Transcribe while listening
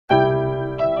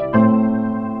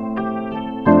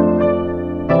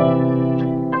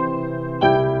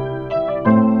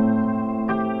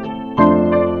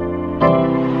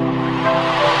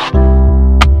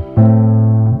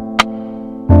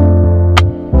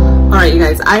right,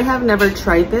 you guys, I have never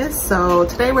tried this, so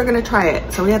today we're gonna try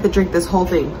it. So we have to drink this whole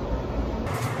thing.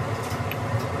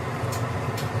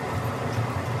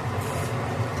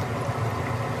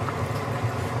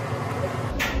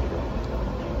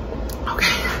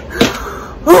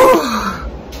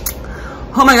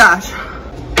 Oh my gosh.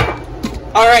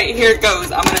 All right, here it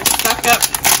goes. I'm gonna suck up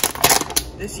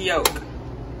this yolk.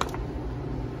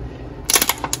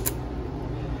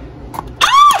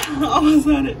 Ah! Almost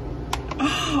had it.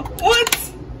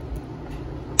 What?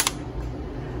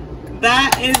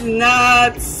 That is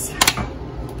nuts.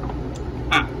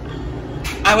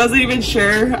 I wasn't even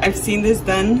sure. I've seen this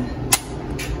done.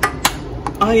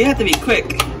 Oh, you have to be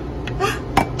quick.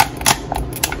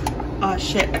 Oh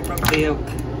shit, I broke the yolk.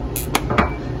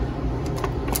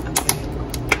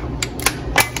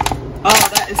 Oh,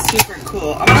 that is super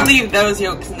cool. I'm gonna leave those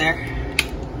yolks in there.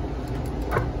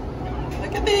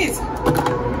 Look at these.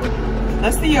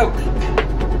 That's the yolk.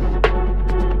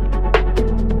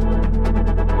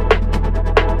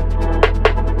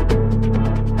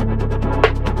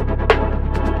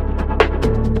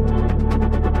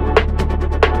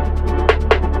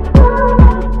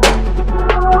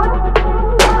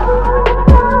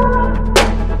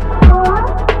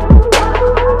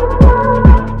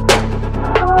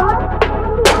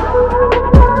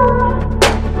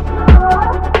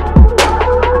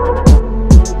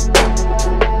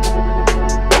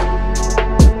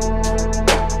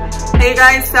 Hey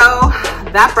guys, so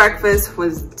that breakfast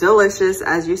was delicious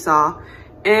as you saw,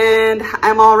 and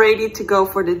I'm all ready to go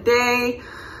for the day.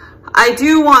 I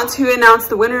do want to announce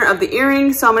the winner of the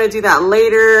earrings, so I'm going to do that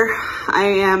later. I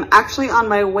am actually on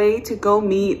my way to go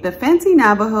meet the Fancy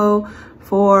Navajo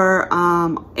for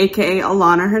aka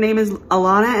Alana. Her name is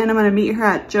Alana, and I'm going to meet her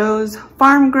at Joe's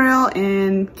Farm Grill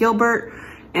in Gilbert,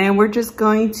 and we're just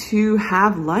going to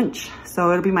have lunch.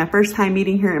 So it'll be my first time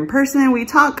meeting her in person.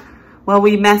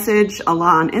 We message a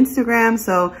lot on Instagram,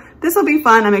 so this will be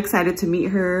fun. I'm excited to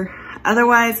meet her.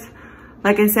 Otherwise,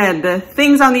 like I said, the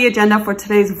things on the agenda for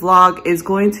today's vlog is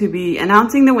going to be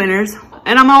announcing the winners.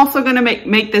 And I'm also gonna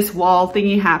make this wall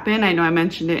thingy happen. I know I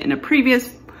mentioned it in a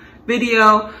previous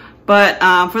video, but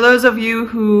for those of you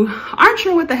who aren't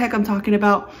sure what the heck I'm talking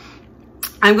about,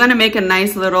 I'm gonna make a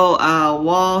nice little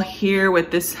wall here with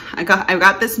this. I've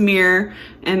got this mirror,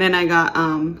 and then I got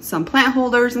some plant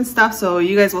holders and stuff, so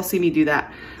you guys will see me do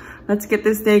that. Let's get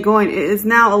this day going. It is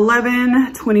now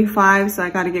 11:25, so I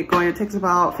gotta get going. It takes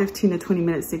about 15 to 20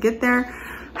 minutes to get there.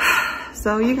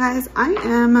 So you guys, I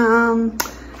am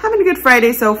having a good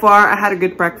Friday so far. I had a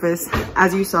good breakfast,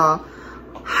 as you saw.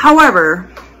 However,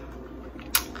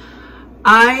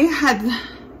 I had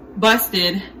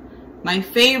busted my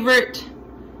favorite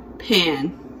pan,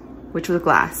 which was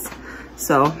glass.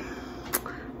 So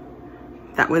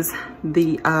that was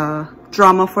the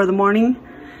drama for the morning.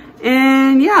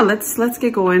 And yeah, let's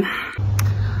get going.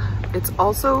 It's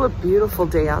also a beautiful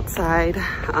day outside.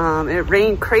 It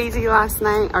rained crazy last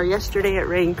night, or yesterday it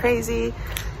rained crazy,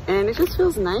 and it just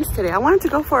feels nice today. I wanted to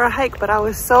go for a hike, but I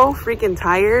was so freaking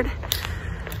tired,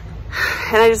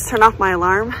 and I just turned off my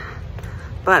alarm.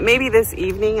 But maybe this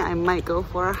evening I might go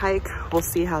for a hike. We'll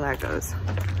see how that goes.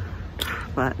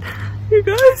 But you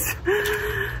guys,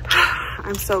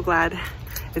 I'm so glad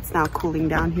it's now cooling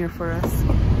down here for us.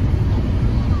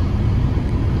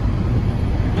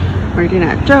 We're eating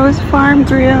at Joe's Farm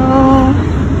Grill.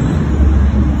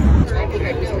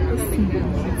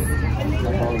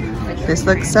 This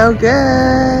looks so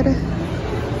good.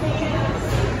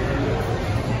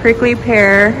 Prickly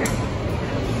pear.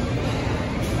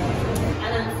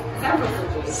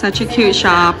 Such a cute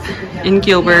shop in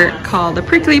Gilbert called the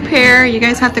Prickly Pear. You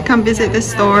guys have to come visit this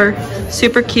store.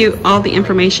 Super cute. All the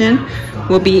information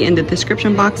will be in the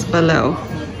description box below.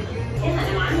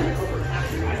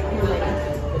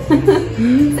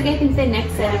 It's like I think the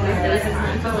next set of birthdays is not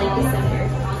until like December.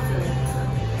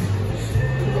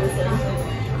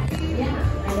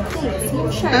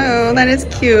 Oh, that is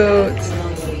cute.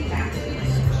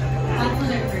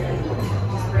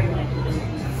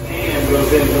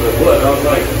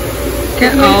 Look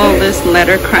at all this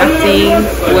letter crafting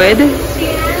wood.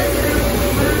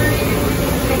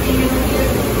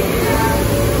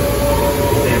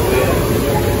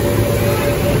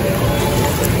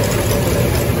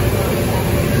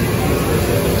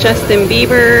 Justin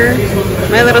Bieber.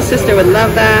 My little sister would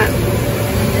love that.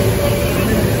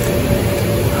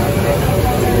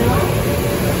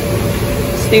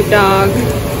 Snoop Dogg.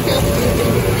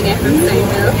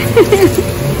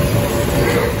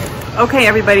 Okay,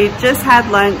 everybody, just had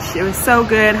lunch. It was so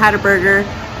good. Had a burger,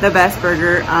 the best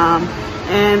burger.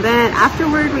 And then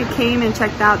afterward, we came and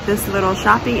checked out this little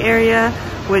shopping area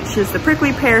which is the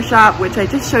prickly pear shop, which I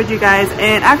just showed you guys.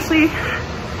 And actually,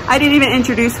 I didn't even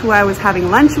introduce who I was having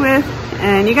lunch with.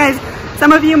 And you guys,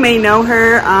 some of you may know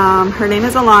her. Her name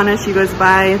is Alana. She goes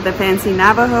by the Fancy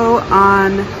Navajo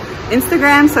on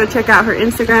Instagram. So check out her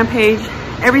Instagram page.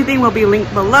 Everything will be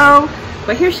linked below.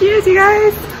 But here she is, you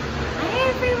guys. Hi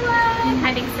everyone.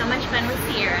 Having so much fun with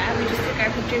Sierra. We just took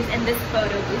our pictures in this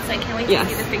photo booth, so I can't wait to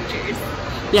see the pictures.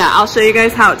 Yeah, I'll show you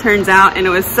guys how it turns out. And it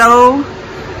was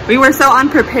we were so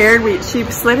unprepared. She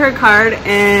slid her card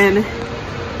and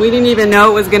we didn't even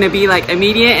know it was gonna be like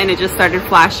immediate, and it just started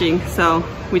flashing. So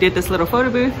we did this little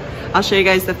photo booth. I'll show you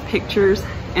guys the pictures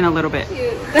in a little bit.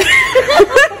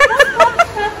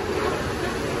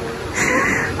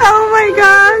 Oh my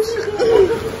gosh.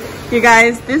 You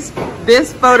guys, this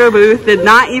photo booth did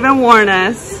not even warn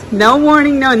us. No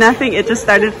warning, no nothing. It just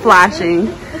started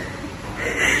flashing.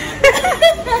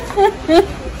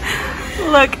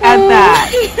 Look at that.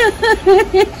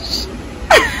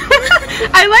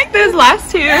 I like those last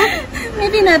two.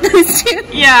 Maybe not those two.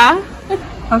 Yeah.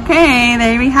 Okay,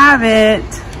 there we have it.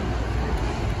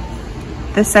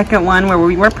 The second one where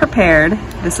we were prepared.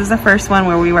 This was the first one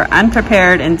where we were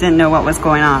unprepared and didn't know what was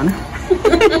going on.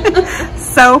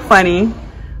 So funny.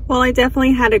 Well, I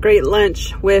definitely had a great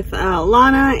lunch with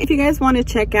Alana. If you guys want to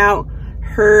check out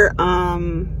her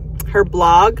her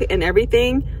blog and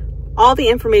everything, all the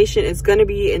information is going to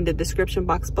be in the description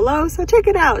box below, so check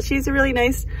it out. She's a really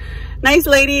nice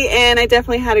lady, and I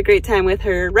definitely had a great time with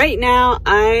her. Right now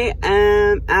I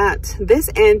am at this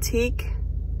antique.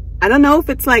 I don't know if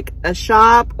it's like a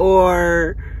shop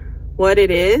or what it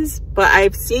is, but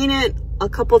I've seen it a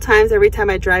couple times every time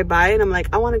I drive by, and I'm like,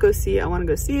 I want to go see it. I want to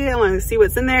go see it. I want to see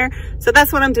what's in there. So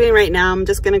that's what I'm doing right now. I'm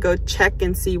just gonna go check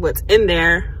and see what's in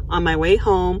there on my way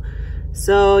home.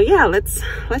 So yeah, let's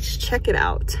check it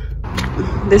out.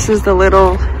 This is the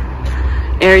little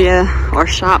area or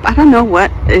shop. I don't know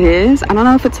what it is. I don't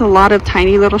know if it's a lot of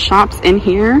tiny little shops in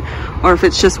here or if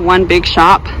it's just one big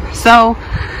shop. So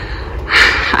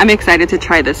I'm excited to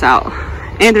try this out.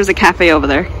 And there's a cafe over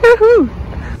there. Woohoo!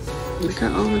 Look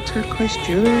at all the turquoise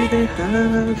jewelry they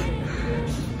have.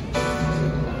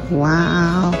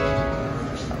 Wow.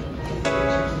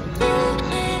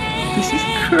 This is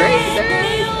crazy.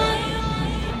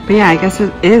 But yeah, I guess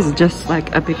it is just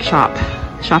like a big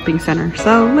shopping center.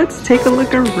 So let's take a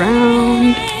look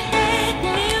around.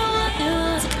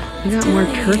 We got more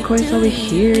turquoise over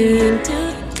here.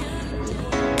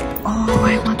 Oh,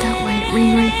 I want that white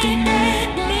ring right there.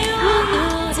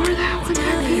 Or that one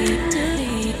back there.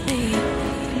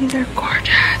 These are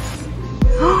gorgeous.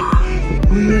 Oh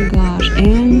my gosh,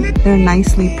 and they're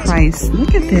nicely priced.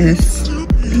 Look at this.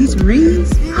 These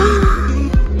rings.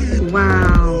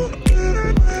 Wow.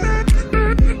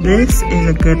 This is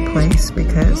a good place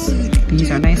because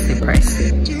these are nicely priced.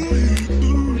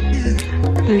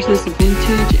 There's this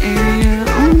vintage area.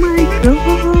 Oh my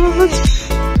gosh.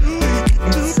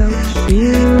 It's so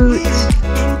cute.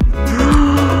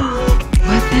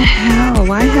 What the hell?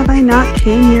 Why have I not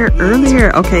came here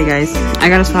earlier? Okay guys, I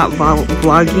gotta stop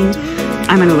vlogging.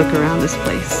 I'm gonna look around this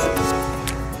place.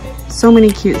 So many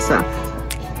cute stuff.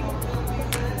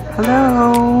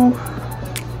 Hello.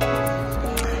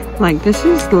 Like, this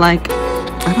is like,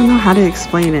 I don't know how to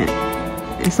explain it.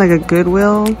 It's like a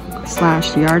Goodwill /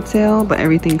 yard sale, but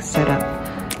everything's set up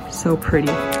so pretty.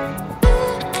 Wow.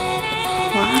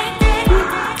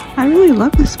 I really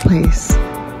love this place.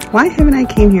 Why haven't I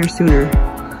came here sooner?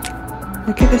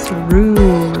 Look at this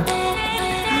room.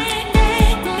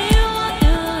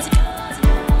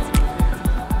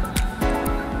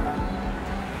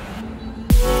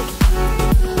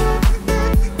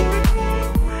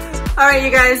 All right,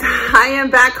 you guys, I am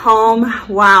back home.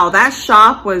 Wow, that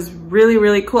shop was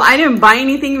really cool. I didn't buy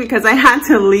anything because I had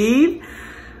to leave.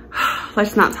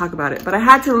 Let's not talk about it, but I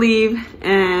had to leave,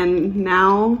 and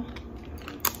now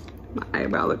my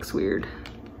eyebrow looks weird.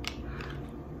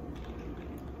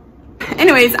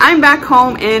 Anyways, I'm back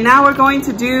home, and now we're going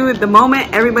to do the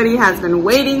moment everybody has been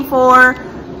waiting for,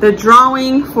 the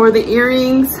drawing for the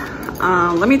earrings.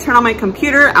 Let me turn on my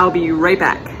computer. I'll be right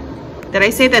back. Did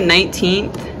I say the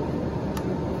 19th?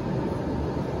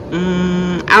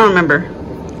 I don't remember,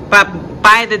 but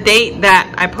by the date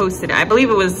that I posted it, I believe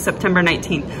it was September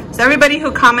 19th. So everybody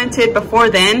who commented before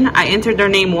then, I entered their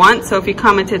name once. So if you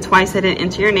commented twice, I didn't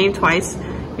enter your name twice.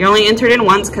 You only entered in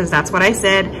once because that's what I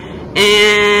said.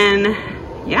 And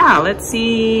yeah, let's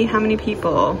see how many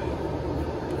people.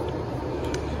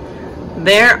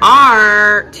 There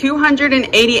are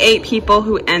 288 people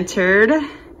who entered.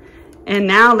 And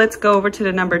now let's go over to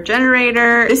the number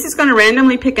generator. This is going to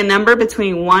randomly pick a number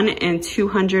between 1 and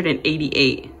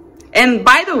 288. And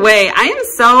by the way, I am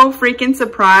so freaking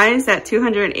surprised that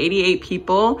 288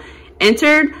 people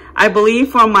entered. I believe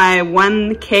for my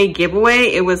 1K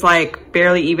giveaway, it was like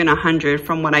barely even 100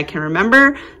 from what I can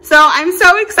remember. So I'm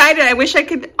so excited. I wish I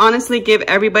could honestly give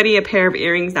everybody a pair of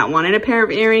earrings that wanted a pair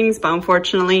of earrings, but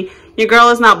unfortunately, your girl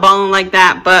is not balling like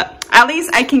that. But at least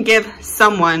I can give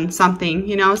someone something,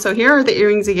 you know? So here are the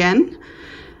earrings again.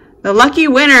 The lucky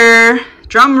winner,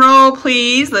 drum roll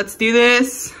please, let's do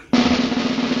this.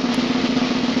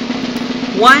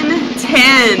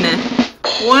 110.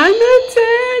 110.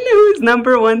 Who's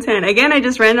number 110? Again, I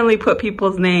just randomly put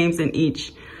people's names in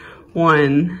each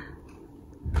one.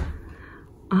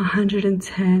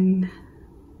 110.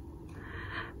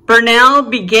 Bernal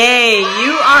Begay,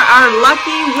 you are our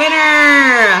lucky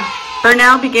winner.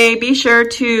 Bernal Begay, be sure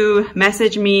to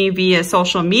message me via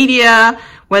social media,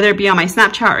 whether it be on my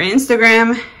Snapchat or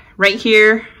Instagram, right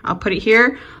here. I'll put it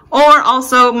here. Or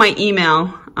also my email,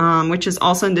 which is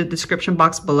also in the description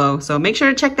box below. So make sure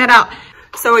to check that out.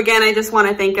 So again, I just want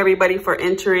to thank everybody for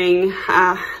entering.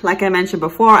 Like I mentioned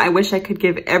before, I wish I could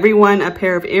give everyone a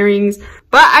pair of earrings,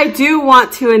 but I do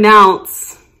want to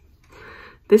announce,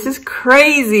 this is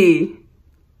crazy.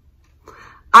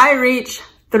 I reached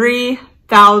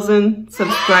 3,000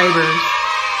 subscribers.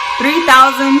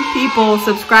 3,000 people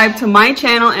subscribe to my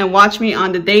channel and watch me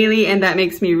on the daily, and that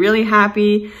makes me really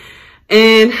happy.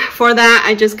 And for that,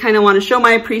 I just kind of want to show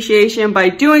my appreciation by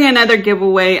doing another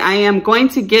giveaway. I am going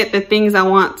to get the things I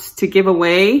want to give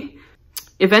away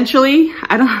eventually.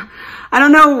 I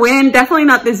don't know when, definitely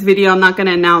not this video. I'm not going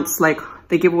to announce like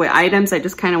the giveaway items. I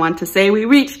just kind of want to say we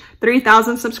reached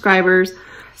 3,000 subscribers.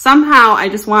 Somehow I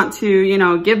just want to, you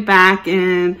know, give back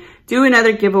and do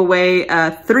another giveaway,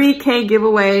 a 3K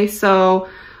giveaway. So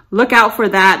look out for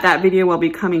that. That video will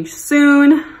be coming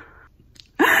soon.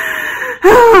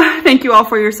 Thank you all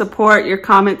for your support, your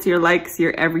comments, your likes,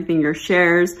 your everything, your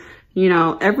shares, you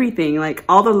know, everything. Like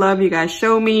all the love you guys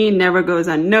show me never goes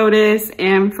unnoticed.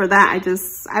 And for that,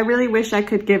 I really wish I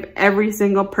could give every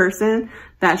single person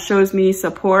that shows me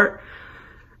support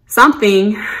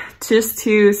something just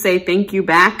to say thank you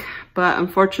back. But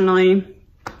unfortunately,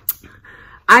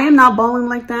 I am not balling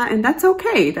like that, and that's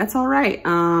okay. That's all right.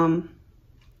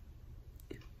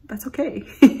 That's okay.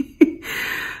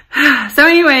 So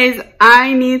anyways,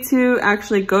 I need to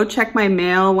actually go check my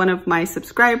mail. One of my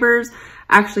subscribers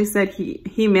actually said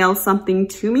he mailed something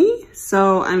to me.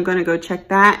 So I'm going to go check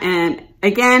that. And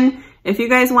again, if you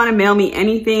guys want to mail me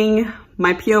anything,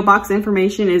 my P.O. box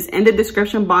information is in the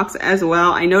description box as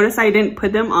well. I noticed I didn't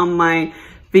put them on my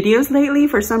videos lately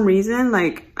for some reason.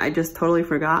 Like I just totally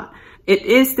forgot. It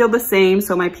is still the same,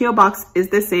 so my P.O. box is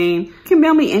the same. You can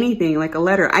mail me anything, like a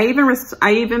letter. I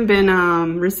even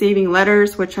been receiving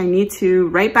letters, which I need to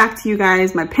write back to you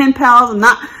guys. My pen pals,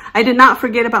 I did not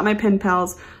forget about my pen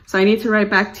pals, so I need to write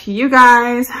back to you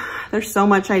guys. There's so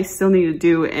much I still need to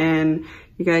do, and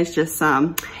you guys just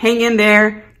hang in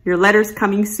there. Your letter's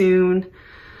coming soon.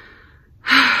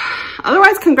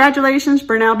 Otherwise, congratulations,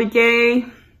 Bernal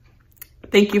Begay.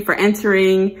 Thank you for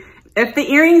entering. If the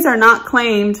earrings are not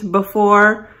claimed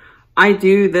before I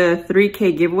do the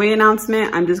 3K giveaway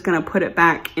announcement, I'm just going to put it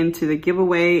back into the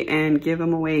giveaway and give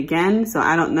them away again. So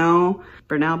I don't know.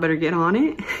 Bernal better get on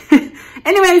it.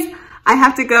 Anyways, I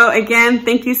have to go again.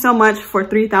 Thank you so much for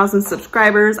 3,000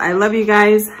 subscribers. I love you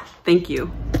guys. Thank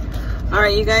you. All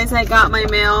right, you guys, I got my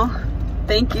mail.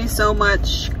 Thank you so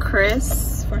much,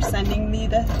 Chris, for sending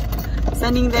this.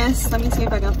 Let me see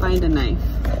if I can find a knife.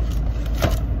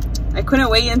 I couldn't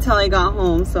wait until I got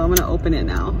home, so I'm gonna open it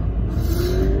now.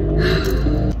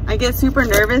 I get super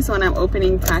nervous when I'm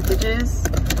opening packages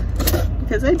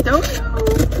because I don't know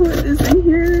what is in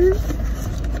here.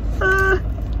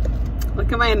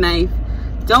 Look at my knife.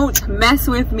 Don't mess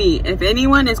with me. If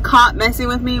anyone is caught messing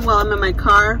with me while I'm in my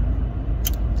car,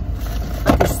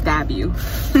 I can stab you.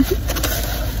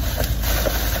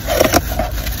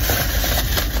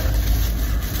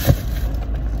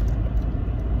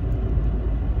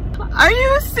 Are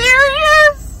you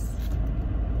serious?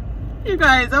 You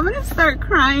guys, I'm gonna start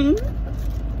crying.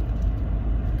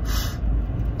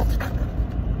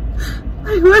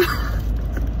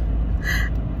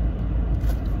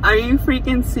 Are you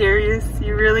freaking serious?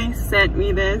 You really sent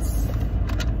me this?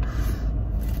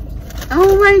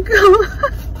 Oh my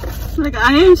god. Like,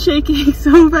 I am shaking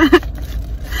so bad.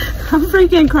 I'm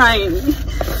freaking crying.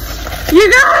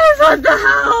 You guys, what the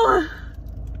hell?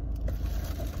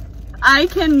 I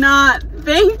cannot.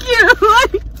 Thank you.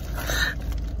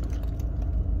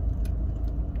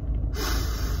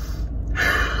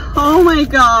 Oh my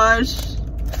gosh.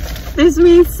 This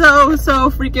means so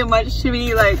freaking much to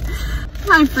me. Like,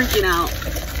 I'm freaking out.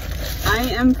 I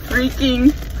am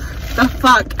freaking the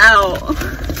fuck out.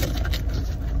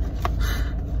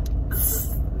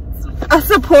 A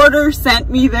supporter sent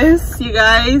me this, you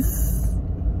guys.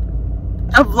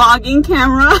 A vlogging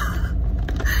camera.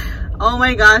 Oh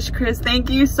my gosh, Chris, thank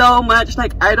you so much.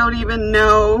 Like, I don't even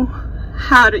know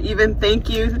how to even thank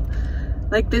you.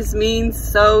 Like, this means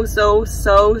so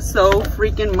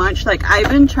freaking much. Like, I've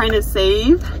been trying to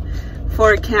save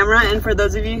for a camera, and for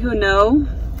those of you who know,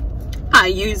 I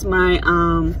use my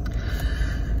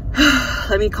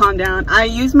let me calm down. I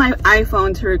use my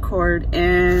iPhone to record,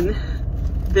 and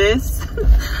this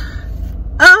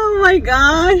oh my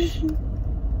gosh,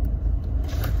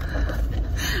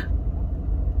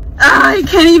 I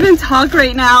can't even talk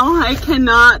right now. I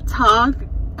cannot talk.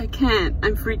 I can't.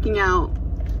 I'm freaking out.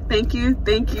 Thank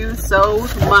you so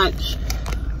much.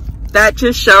 That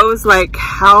just shows like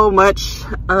how much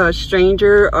a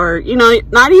stranger, or you know,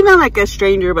 not even like a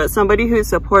stranger, but somebody who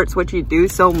supports what you do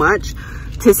so much,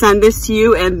 to send this to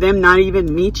you and them not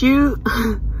even meet you.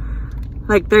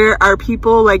 Like, there are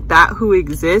people like that who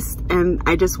exist, and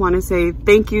I just want to say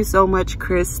thank you so much,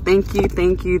 Chris. Thank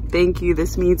you.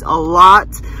 This means a lot.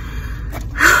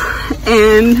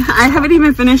 And I haven't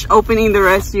even finished opening the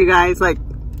rest, you guys. Like,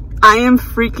 I am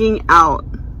freaking out.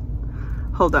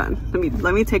 Hold on,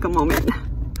 let me take a moment.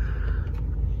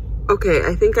 Okay,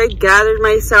 I think I gathered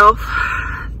myself.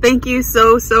 Thank you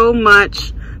so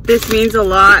much. This means a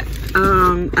lot.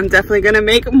 I'm definitely gonna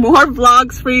make more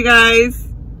vlogs for you guys.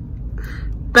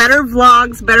 Better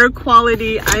vlogs, better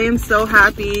quality. I am so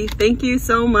happy. Thank you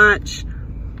so much.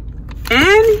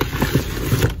 And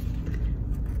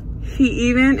he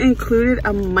even included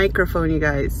a microphone, you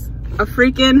guys. A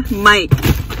freaking mic.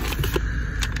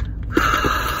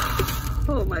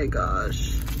 Oh my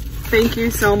gosh. Thank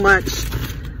you so much.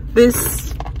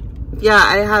 This, yeah,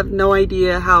 I have no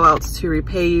idea how else to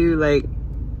repay you. Like,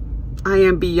 I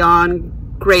am beyond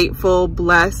grateful,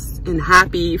 blessed, and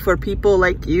happy for people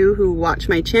like you who watch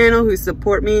my channel, who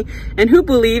support me, and who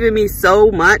believe in me so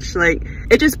much. Like,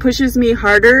 it just pushes me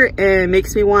harder and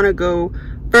makes me want to go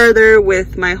further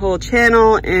with my whole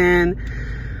channel. And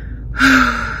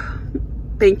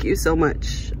thank you so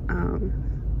much.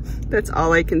 That's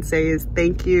all I can say is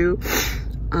thank you.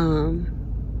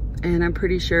 And I'm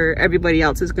pretty sure everybody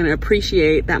else is going to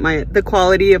appreciate that the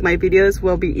quality of my videos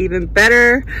will be even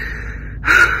better.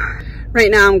 Right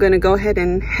now, I'm going to go ahead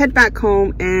and head back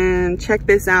home and check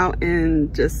this out,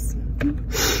 and just,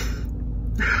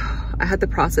 I had to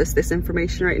process this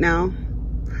information right now.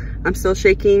 I'm still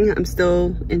shaking. I'm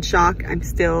still in shock. I'm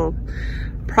still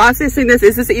processing this.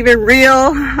 Is this even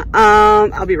real?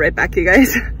 I'll be right back, you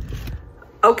guys.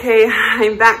 Okay,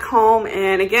 I'm back home,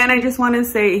 and again, I just want to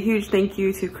say a huge thank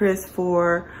you to Chris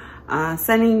for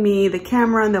sending me the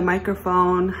camera and the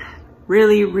microphone.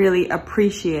 Really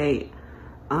appreciate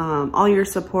all your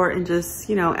support, and just,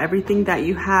 you know, everything that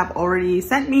you have already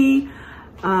sent me.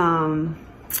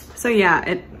 So yeah,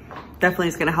 it definitely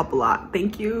is gonna help a lot.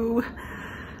 Thank you.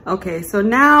 Okay, so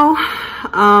now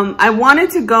I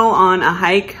wanted to go on a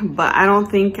hike, but I don't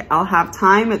think I'll have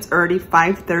time. It's already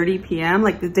 5:30 p.m.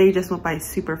 Like, the day just went by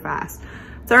super fast.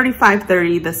 It's already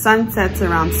 5:30. The sun sets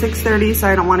around 6:30, so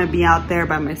I don't want to be out there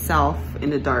by myself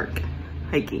in the dark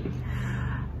hiking.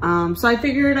 So I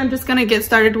figured I'm just gonna get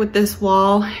started with this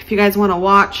wall. If you guys want to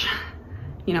watch,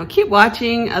 you know, keep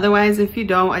watching. Otherwise, if you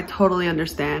don't, I totally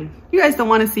understand. You guys don't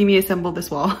want to see me assemble this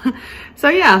wall. So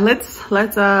yeah, let's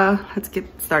get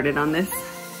started on this.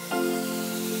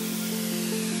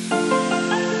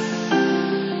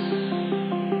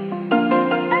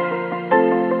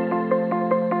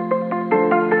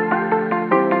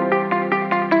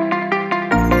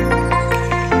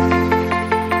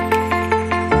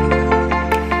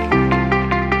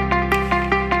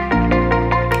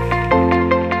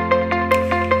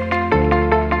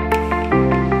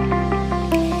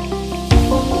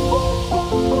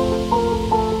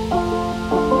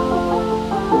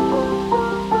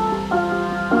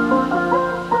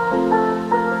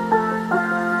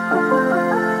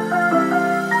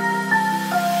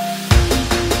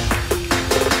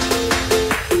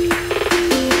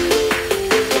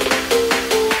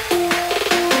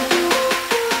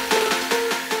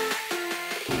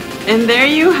 And there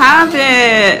you have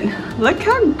it. Look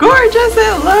how gorgeous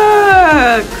it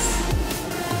looks.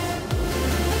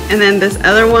 And then this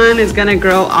other one is gonna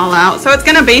grow all out. So it's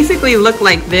gonna basically look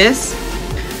like this.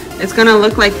 It's gonna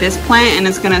look like this plant, and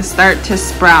it's gonna start to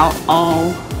sprout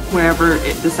all wherever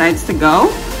it decides to go.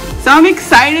 So I'm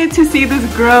excited to see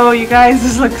this grow. You guys,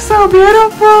 this looks so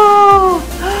beautiful.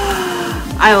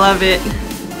 I love it.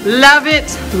 Love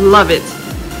it, love it.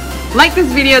 Like this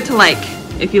video to like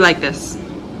if you like this.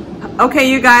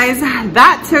 Okay, you guys,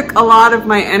 that took a lot of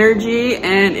my energy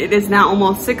and it is now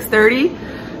almost 6:30.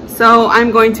 So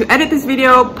I'm going to edit this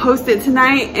video, post it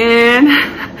tonight, and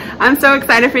I'm so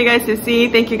excited for you guys to see.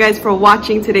 Thank you guys for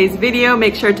watching today's video.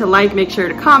 Make sure to like, make sure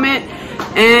to comment.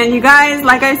 And you guys,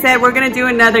 like I said, we're gonna do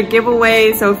another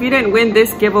giveaway. So if you didn't win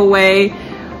this giveaway,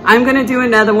 I'm gonna do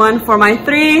another one for my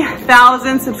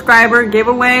 3,000 subscriber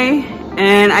giveaway.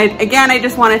 And I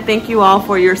just wanna thank you all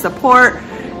for your support.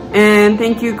 And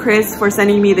thank you, Chris, for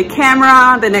sending me the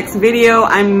camera. The next video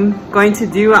I'm going to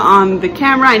do on the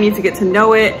camera. I need to get to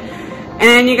know it.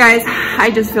 And you guys,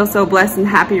 I just feel so blessed and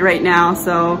happy right now.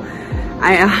 So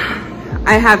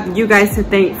I have you guys to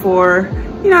thank for,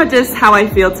 you know, just how I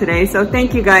feel today. So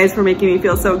thank you guys for making me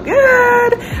feel so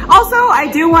good. Also, I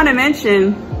do want to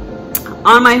mention,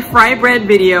 on my fry bread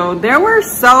video, there were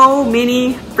so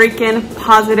many freaking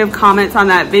positive comments on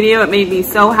that video. It made me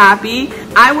so happy.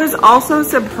 I was also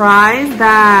surprised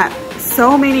that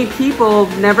so many people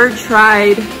never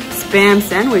tried Spam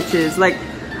sandwiches. Like,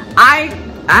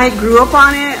 I grew up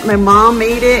on it, my mom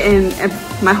made it, and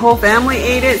my whole family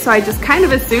ate it, so I just kind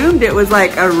of assumed it was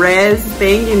like a res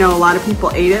thing, you know, a lot of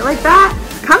people ate it like that.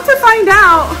 Come to find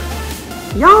out,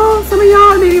 y'all, some of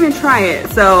y'all didn't even try it.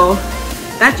 So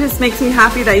that just makes me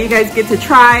happy that you guys get to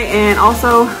try. And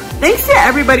also, thanks to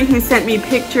everybody who sent me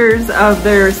pictures of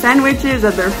their sandwiches,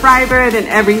 of their fry bread and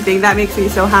everything. That makes me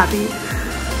so happy.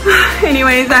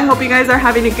 Anyways, I hope you guys are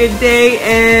having a good day,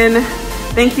 and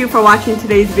thank you for watching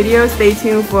today's video. Stay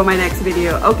tuned for my next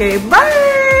video. Okay, bye!